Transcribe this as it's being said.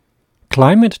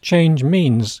Climate change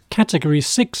means Category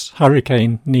 6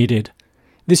 hurricane needed.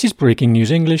 This is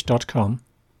BreakingNewsEnglish.com.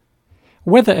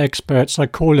 Weather experts are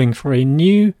calling for a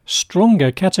new, stronger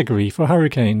category for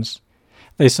hurricanes.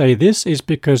 They say this is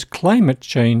because climate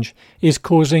change is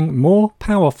causing more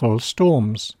powerful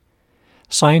storms.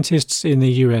 Scientists in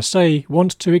the USA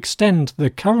want to extend the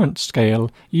current scale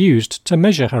used to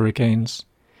measure hurricanes.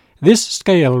 This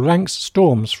scale ranks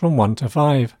storms from 1 to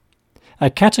 5. A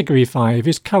Category 5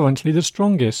 is currently the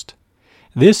strongest.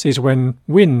 This is when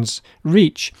winds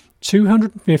reach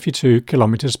 252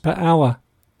 kilometers per hour.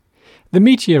 The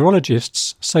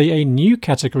meteorologists say a new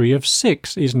category of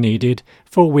 6 is needed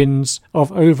for winds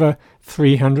of over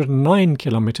 309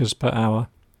 kilometers per hour.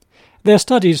 Their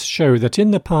studies show that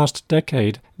in the past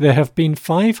decade there have been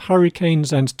 5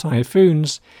 hurricanes and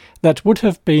typhoons that would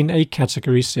have been a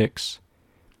Category 6.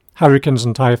 Hurricanes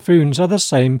and typhoons are the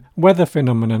same weather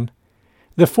phenomenon.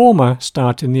 The former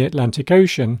start in the Atlantic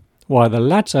Ocean, while the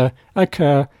latter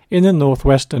occur in the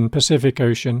northwestern Pacific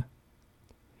Ocean.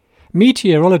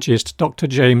 Meteorologist Dr.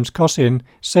 James Cossin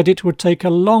said it would take a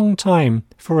long time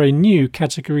for a new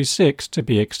Category 6 to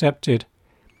be accepted.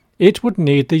 It would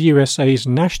need the USA's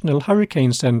National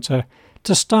Hurricane Center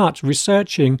to start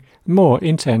researching more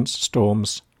intense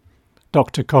storms.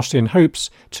 Dr. Cossin hopes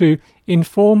to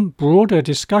inform broader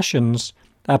discussions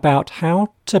about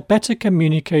how to better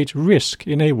communicate risk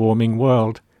in a warming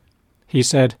world. He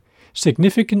said,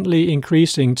 significantly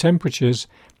increasing temperatures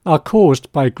are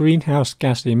caused by greenhouse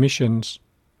gas emissions.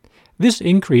 This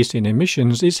increase in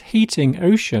emissions is heating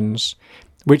oceans,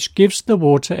 which gives the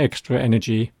water extra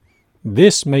energy.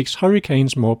 This makes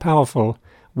hurricanes more powerful,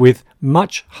 with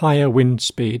much higher wind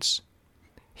speeds.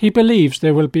 He believes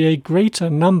there will be a greater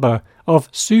number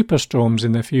of superstorms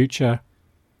in the future.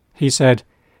 He said,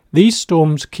 "These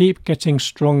storms keep getting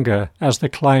stronger as the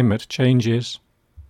climate changes."